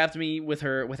Swan grabbed me with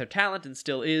her talent and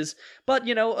still is, but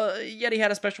Yeti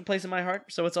had a special place in my heart,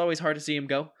 so it's always hard to see him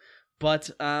go.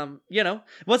 But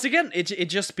once again, it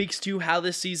just speaks to how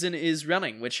this season is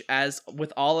running, which, as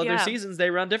with all other seasons,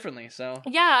 they run differently. So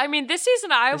yeah, I mean, this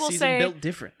season I will say built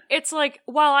different. It's like,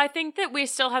 while I think that we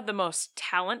still had the most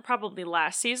talent probably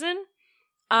last season,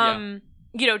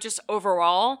 You know, just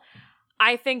overall,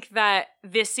 I think that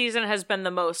this season has been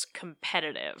the most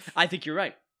competitive. I think you're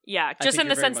right. Yeah, just in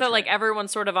the sense that like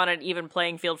everyone's sort of on an even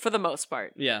playing field for the most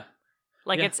part. Yeah.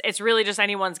 Like it's really just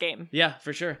anyone's game. Yeah,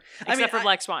 for sure. Except for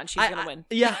Black Swan, she's gonna win.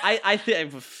 Yeah, I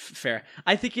think fair.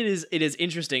 I think it is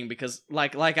interesting because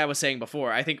like I was saying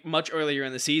before, I think much earlier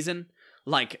in the season,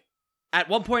 like at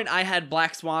one point I had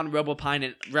Black Swan, Robopine,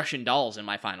 and Russian Dolls in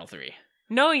my final 3.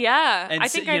 No, yeah, and I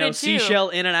think I did too. Seashell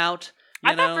in and out.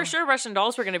 I thought for sure Russian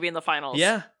Dolls were going to be in the finals.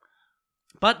 Yeah,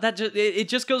 but that it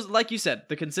just goes like you said,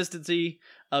 the consistency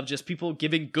of just people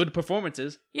giving good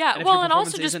performances. Yeah, and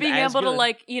also just being able to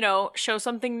like, you know, show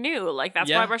something new. Like that's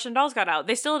why Russian Dolls got out.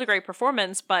 They still had a great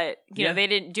performance, but you know, they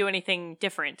didn't do anything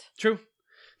different. True.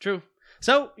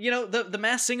 So, you know, the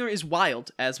Masked Singer is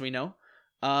wild, as we know.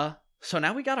 So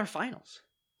now we got our finals.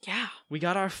 Yeah. We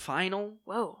got our final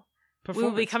performance. We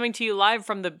will be coming to you live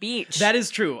from the beach. That is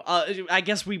true. I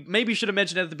guess we maybe should have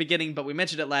mentioned it at the beginning, but we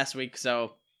mentioned it last week,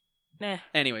 so...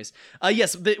 Anyways,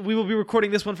 yes, we will be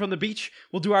recording this one from the beach.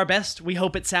 We'll do our best. We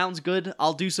hope it sounds good.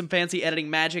 I'll do some fancy editing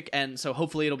magic, and so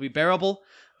hopefully it'll be bearable.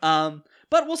 But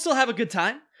we'll still have a good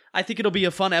time. I think it'll be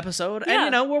a fun episode. Yeah. And,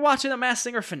 you know, we're watching the Masked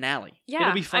Singer finale. Yeah.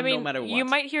 It'll be fun no matter what. You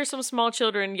might hear some small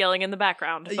children yelling in the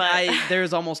background. But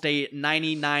there's almost a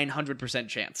 9900%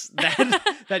 chance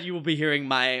that you will be hearing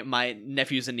my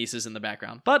nephews and nieces in the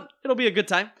background. But it'll be a good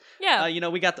time. Yeah. You know,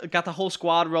 we got the whole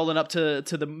squad rolling up to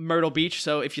the Myrtle Beach.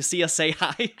 So if you see us, say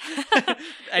hi.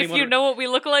 If you know what we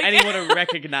look like. Anyone to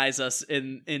recognize us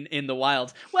in the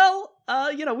wild. Well...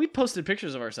 you know, we've posted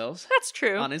pictures of ourselves. That's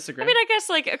true. On Instagram. I mean, I guess,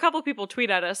 like, a couple people tweet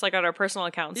at us, like, on our personal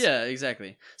accounts. Yeah,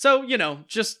 exactly. So, you know,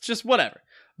 just whatever.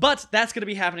 But that's going to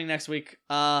be happening next week.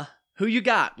 Who you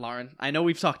got, Lauren? I know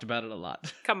we've talked about it a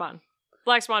lot. Come on.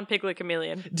 Black Swan, Piglet,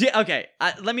 Chameleon. Okay,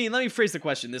 let me phrase the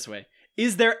question this way.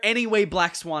 Is there any way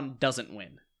Black Swan doesn't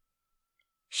win?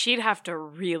 She'd have to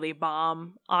really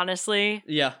bomb, honestly.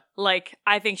 Yeah. Like,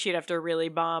 I think she'd have to really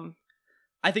bomb.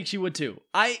 I think she would, too.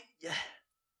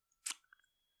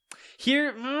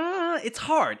 Here, it's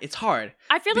hard.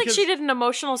 I feel like she did an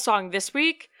emotional song this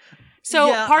week.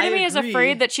 So part of me is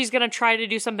afraid that she's going to try to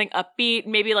do something upbeat,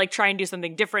 maybe like try and do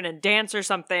something different and dance or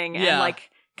something and like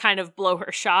kind of blow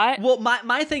her shot. Well,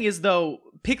 my thing is, though,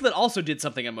 Piglet also did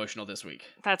something emotional this week.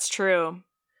 That's true.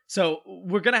 So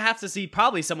we're going to have to see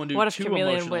probably someone do 2 emotional in a row.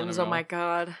 What if Chameleon wins? Oh my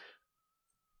god.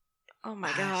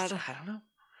 I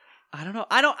don't know.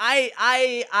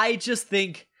 I just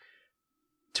think,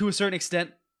 to a certain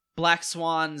extent, Black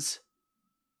Swan's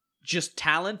just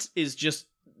talent is just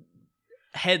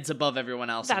heads above everyone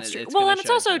else. That's true. Well, and it's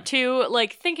also, too,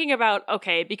 like, thinking about,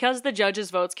 okay, because the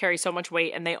judges' votes carry so much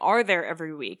weight and they are there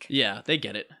every week. Yeah, they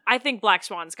get it. I think Black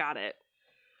Swan's got it.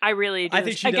 I really do. I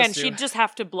think she does too. She'd just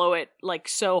have to blow it, like,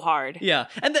 so hard. Yeah.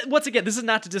 And once again, this is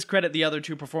not to discredit the other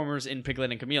 2 performers in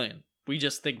Piglet and Chameleon. We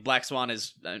just think Black Swan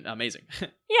is amazing.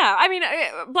 Yeah, I mean,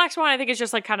 Black Swan, I think, is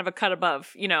just like kind of a cut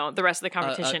above, you know, the rest of the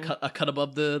competition. A cut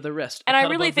above the rest. And I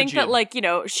really think that, like, you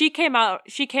know, she came out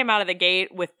of the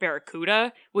gate with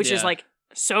Barracuda, which is like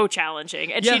so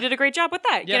challenging, and she did a great job with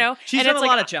that. You know, she's done a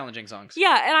lot of challenging songs.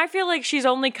 Yeah, and I feel like she's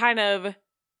only kind of,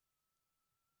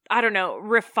 I don't know,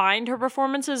 refined her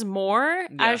performances more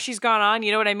as she's gone on.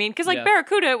 You know what I mean? Because like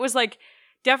Barracuda, it was like.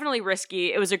 Definitely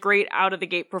risky. It was a great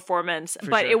out-of-the-gate performance,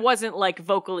 but it wasn't, like,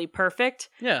 vocally perfect.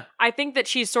 Yeah. I think that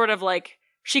she's sort of, like,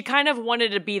 she kind of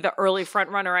wanted to be the early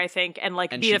frontrunner, I think, and,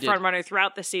 like, be the frontrunner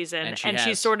throughout the season. And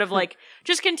she's sort of, like,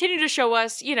 just continue to show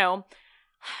us, you know,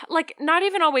 like, not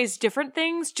even always different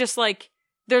things, just, like,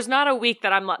 there's not a week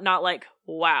that I'm not like,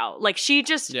 wow. Like, she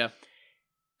just... Yeah.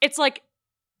 It's, like...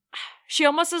 She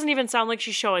almost doesn't even sound like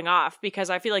she's showing off because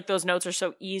I feel like those notes are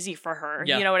so easy for her.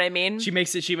 Yeah. You know what I mean? She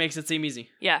makes it seem easy.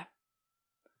 Yeah.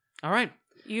 All right.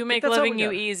 You make living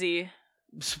you easy.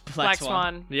 Black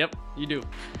Swan. Yep, you do.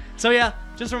 So yeah,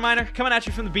 just a reminder, coming at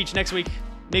you from the beach next week.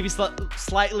 Maybe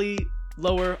slightly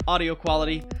lower audio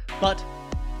quality, but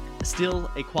still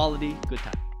a quality good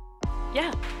time.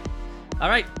 Yeah. All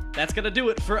right, that's going to do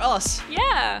it for us.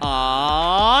 Yeah.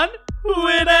 On... Who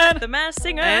in it? The Masked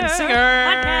Singer and Singer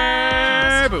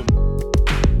podcast. Boom.